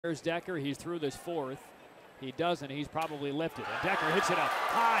There's Decker. He's through this fourth. He doesn't. He's probably lifted. And Decker hits it up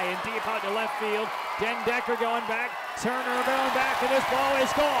high and deep out to left field. Den Decker going back. Turner going back, and this ball is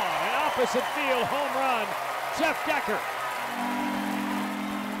gone. An opposite field home run. Jeff Decker.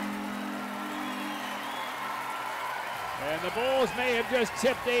 And the Bulls may have just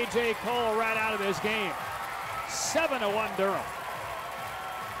tipped A.J. Cole right out of this game. 7-1 Durham.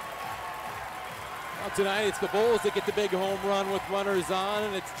 Well, tonight it's the Bulls that get the big home run with runners on,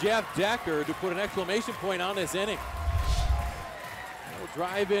 and it's Jeff Decker to put an exclamation point on this inning. He'll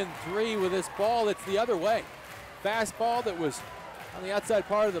drive in three with this ball that's the other way. Fastball that was on the outside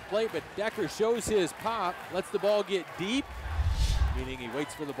part of the plate, but Decker shows his pop, lets the ball get deep, meaning he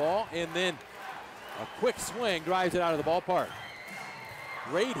waits for the ball, and then a quick swing drives it out of the ballpark.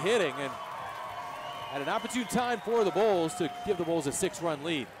 Great hitting, and at an opportune time for the Bulls to give the Bulls a 6-run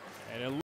lead. And it